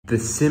The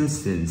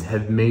Simpsons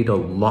have made a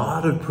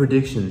lot of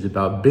predictions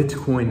about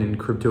Bitcoin and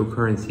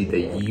cryptocurrency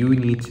that you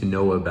need to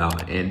know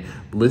about, and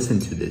listen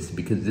to this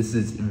because this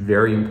is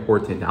very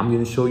important. I'm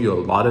going to show you a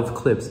lot of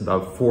clips,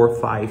 about 4 or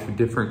 5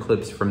 different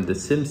clips from The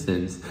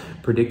Simpsons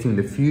predicting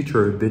the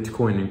future of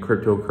Bitcoin and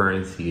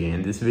cryptocurrency,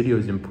 and this video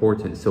is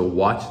important. So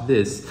watch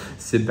this,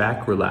 sit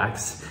back,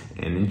 relax,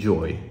 and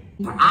enjoy.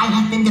 I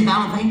have been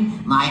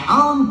developing my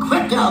own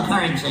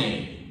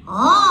cryptocurrency.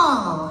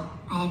 Oh,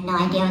 I have no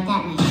idea what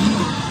that means.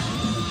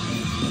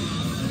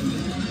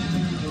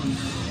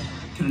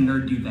 Can a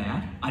nerd do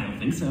that? I don't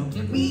think so.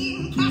 To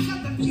be cash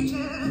of the future,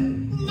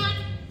 not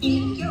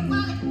in your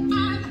wallet,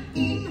 and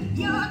in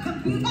your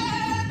computer.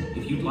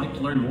 If you'd like to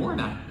learn more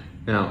about it.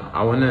 Now,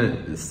 I want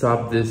to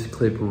stop this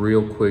clip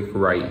real quick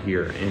right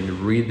here and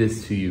read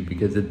this to you,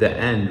 because at the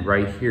end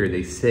right here,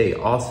 they say,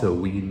 also,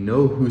 we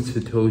know who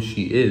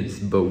Satoshi is,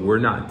 but we're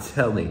not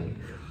telling.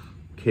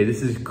 Okay,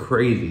 this is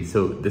crazy.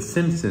 So the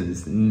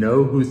Simpsons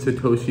know who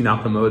Satoshi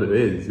Nakamoto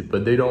is,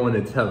 but they don't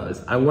want to tell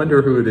us. I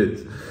wonder who it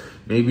is.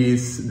 Maybe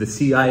it's the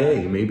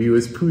CIA, maybe it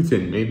was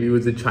Putin, maybe it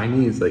was the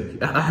Chinese,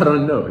 like, I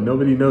don't know,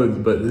 nobody knows,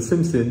 but the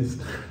Simpsons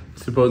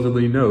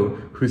supposedly know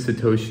who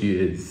Satoshi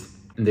is.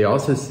 And they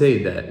also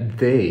say that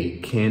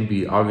they can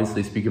be,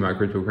 obviously speaking about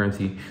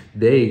cryptocurrency,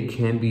 they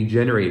can be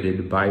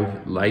generated by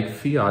like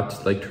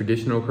fiat, like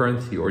traditional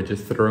currency, or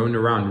just thrown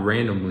around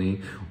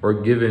randomly, or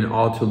given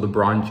all to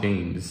LeBron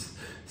James.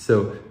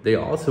 So they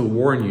also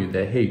warn you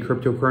that, hey,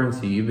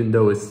 cryptocurrency, even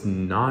though it's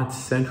not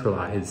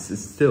centralized,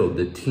 is still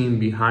the team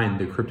behind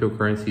the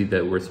cryptocurrency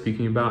that we're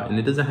speaking about. And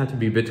it doesn't have to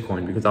be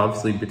Bitcoin, because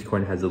obviously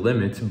Bitcoin has a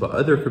limit, but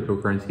other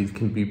cryptocurrencies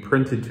can be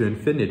printed to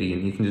infinity,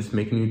 and you can just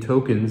make new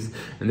tokens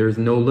and there's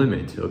no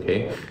limit,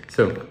 okay?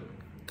 So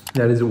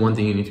that is the one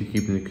thing you need to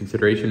keep into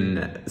consideration.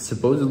 That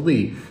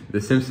supposedly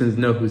the Simpsons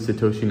know who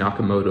Satoshi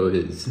Nakamoto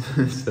is.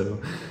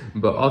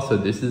 But also,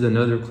 this is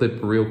another clip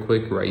real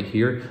quick right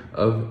here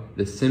of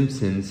the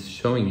Simpsons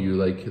showing you,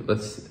 like,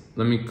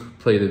 let me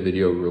play the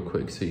video real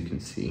quick so you can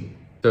see.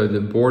 So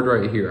the board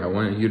right here, I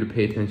want you to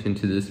pay attention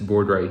to this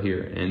board right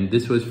here. And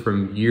this was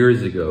from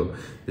years ago.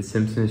 The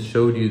Simpsons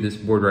showed you this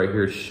board right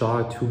here.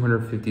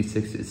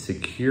 SHA-256 is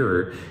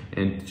secure,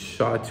 and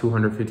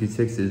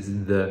SHA-256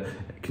 is the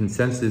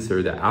consensus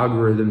or the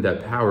algorithm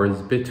that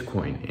powers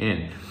Bitcoin.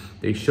 And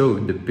they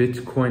showed the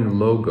Bitcoin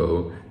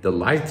logo, the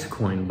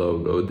Litecoin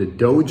logo, the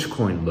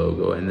Dogecoin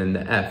logo, and then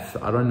the F.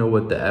 I don't know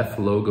what the F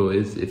logo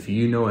is. If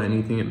you know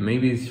anything,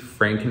 maybe it's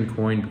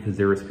Frankencoin, because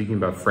they were speaking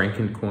about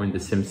Frankencoin, the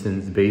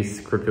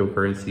Simpsons-based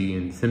cryptocurrency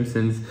in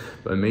Simpsons,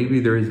 but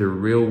maybe there is a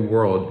real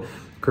world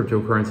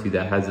cryptocurrency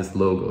that has this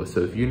logo.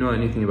 So if you know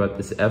anything about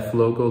this F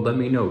logo, let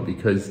me know,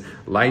 because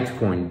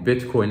Litecoin,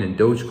 Bitcoin, and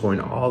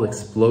Dogecoin all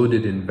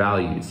exploded in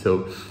value.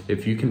 So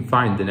if you can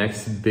find the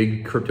next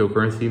big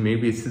cryptocurrency,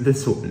 maybe it's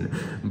this one,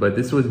 but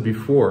this was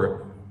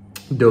before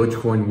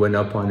Dogecoin went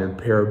up on a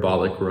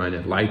parabolic run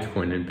at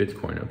Litecoin and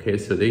Bitcoin, okay?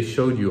 So they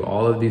showed you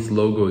all of these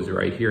logos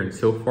right here, and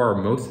so far,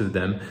 most of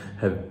them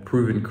have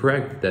proven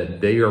correct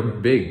that they are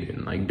big,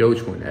 and like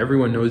Dogecoin.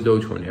 Everyone knows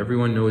Dogecoin,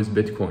 everyone knows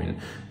Bitcoin.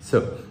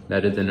 So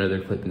that is another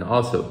clip. And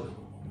also,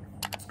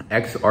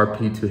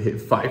 XRP to hit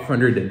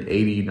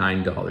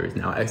 $589.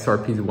 Now,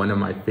 XRP is one of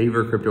my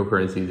favorite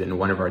cryptocurrencies and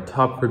one of our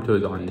top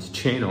cryptos on this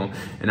channel,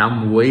 and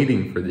I'm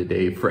waiting for the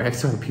day for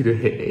XRP to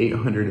hit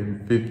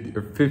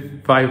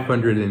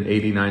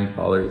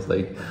 $589.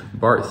 Like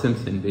Bart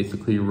Simpson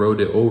basically wrote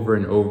it over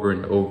and over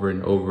and over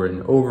and over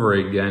and over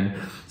again.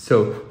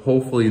 So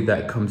hopefully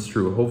that comes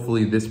true.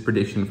 Hopefully this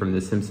prediction from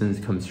The Simpsons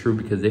comes true,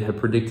 because they have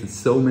predicted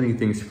so many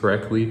things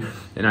correctly.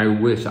 And I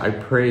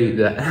pray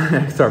that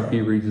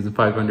XRP reaches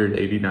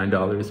 $589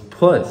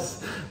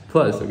 plus,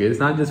 okay? It's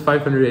not just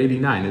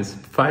 589, it's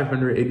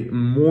 580,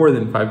 more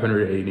than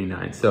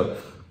 589. So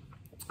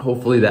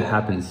hopefully that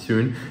happens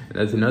soon. And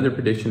that's another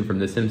prediction from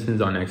The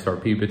Simpsons on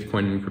XRP,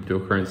 Bitcoin, and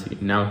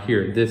cryptocurrency. Now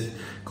here, this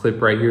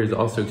clip right here is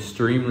also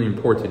extremely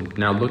important.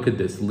 Now look at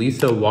this.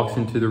 Lisa walks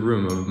into the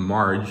room of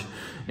Marge,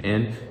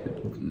 and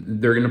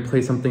they're gonna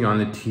play something on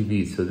the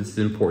TV. So this is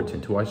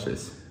important to watch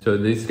this. So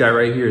this guy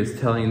right here is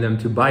telling them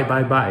to buy,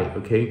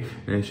 okay?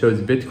 And it shows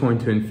Bitcoin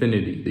to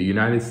infinity. The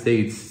United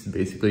States,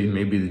 basically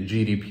maybe the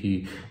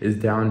GDP, is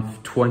down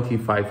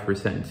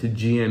 25%. To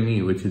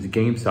GME, which is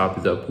GameStop,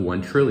 is up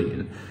 1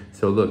 trillion.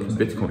 So look,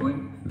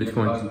 Bitcoin.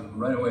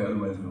 Right away,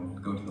 otherwise it'll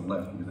go to the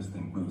left, because this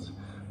thing moves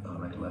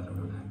right to left.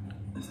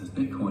 It says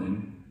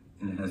Bitcoin,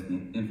 and it has the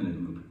infinite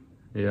loop.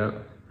 Yeah.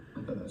 I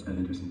thought that was kind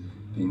of interesting.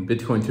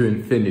 Bitcoin to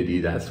infinity,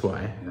 that's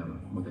why. Yeah,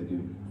 what they do.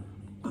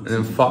 And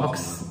then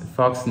Fox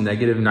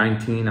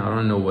 -19, I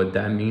don't know what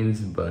that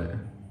means, but.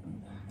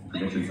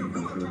 And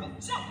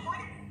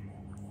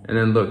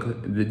then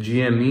look, the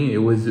GME, it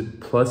was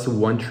plus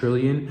 1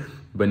 trillion,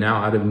 but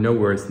now out of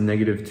nowhere, it's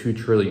 -2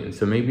 trillion.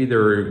 So maybe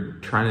they're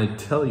trying to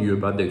tell you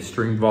about the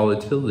extreme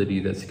volatility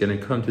that's gonna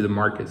come to the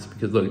markets.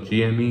 Because look,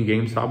 GME,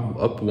 GameStop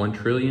up 1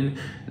 trillion,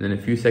 and then a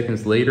few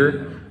seconds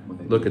later,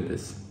 look at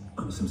this.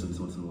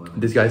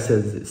 This guy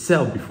says,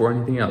 sell before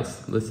anything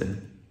else.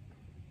 Listen.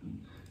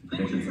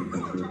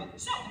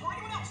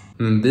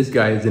 This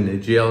guy is in a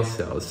jail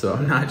cell, so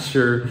I'm not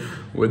sure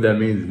what that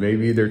means.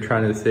 Maybe they're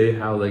trying to say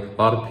how like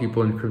a lot of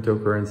people in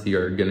cryptocurrency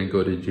are gonna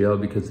go to jail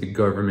because the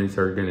governments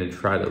are gonna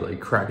try to like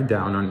crack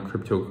down on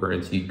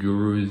cryptocurrency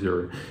gurus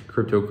or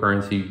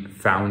cryptocurrency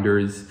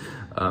founders.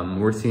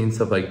 We're seeing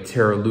stuff like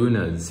Terra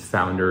Luna's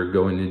founder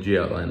going to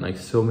jail, and like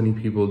so many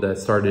people that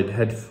started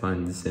hedge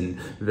funds and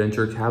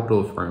venture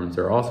capital firms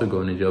are also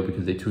going to jail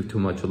because they took too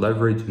much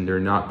leverage and they're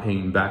not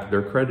paying back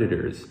their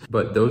creditors.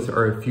 But those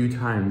are a few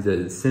times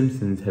that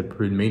Simpsons have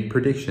made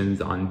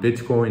predictions on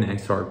Bitcoin,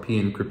 XRP,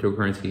 and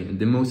cryptocurrency. And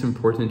the most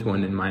important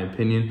one, in my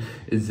opinion,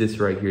 is this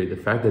right here. The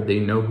fact that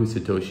they know who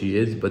Satoshi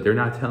is, but they're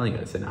not telling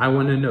us. And I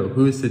want to know,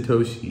 who is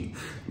Satoshi?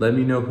 Let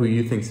me know who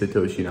you think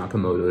Satoshi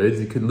Nakamoto is.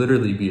 It could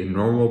literally be a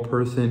normal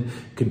person.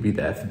 It could be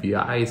the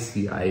FBI,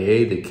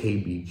 CIA, the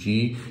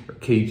KBG, or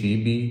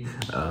KGB,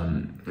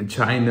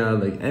 China,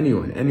 like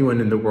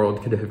anyone in the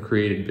world could have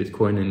created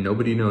Bitcoin, and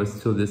nobody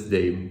knows till this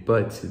day.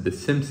 But the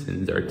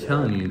Simpsons are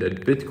telling you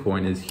that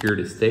Bitcoin is here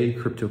to stay,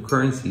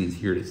 cryptocurrency is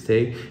here to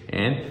stay,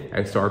 and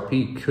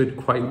XRP could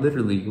quite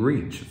literally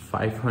reach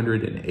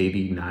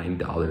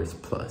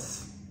 $589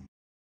 plus.